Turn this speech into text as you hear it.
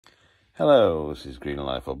Hello, this is Green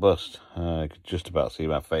Life or Bust. I could just about see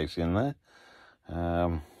my face in there.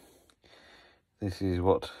 This is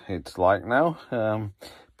what it's like now.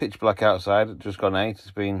 Pitch black outside, it's just gone 8.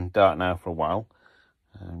 It's been dark now for a while.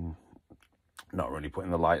 Not really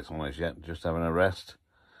putting the lights on as yet, just having a rest.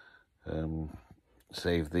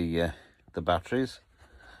 Save the batteries.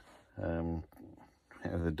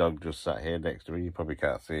 The dog just sat here next to me. You probably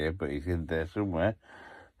can't see him, but he's in there somewhere.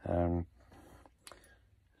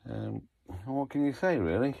 What can you say,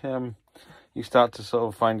 really? You start to sort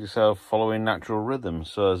of find yourself following natural rhythms.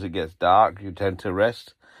 So as it gets dark, you tend to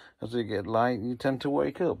rest. As it gets light, you tend to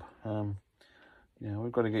wake up.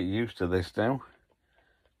 We've got to get used to this now.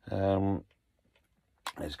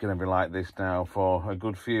 It's going to be like this now for a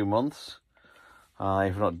good few months,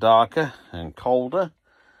 if not darker and colder.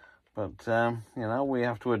 But, we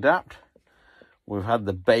have to adapt. We've had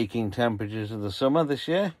the baking temperatures of the summer this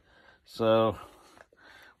year, so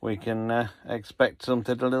we can expect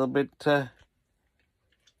something a little bit, a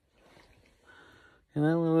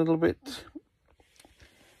little bit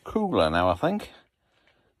cooler now, I think.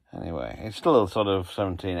 Anyway, it's still sort of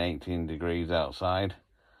 17, 18 degrees outside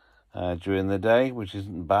during the day, which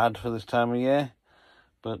isn't bad for this time of year.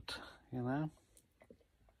 But,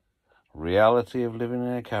 reality of living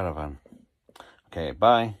in a caravan. Okay,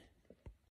 bye.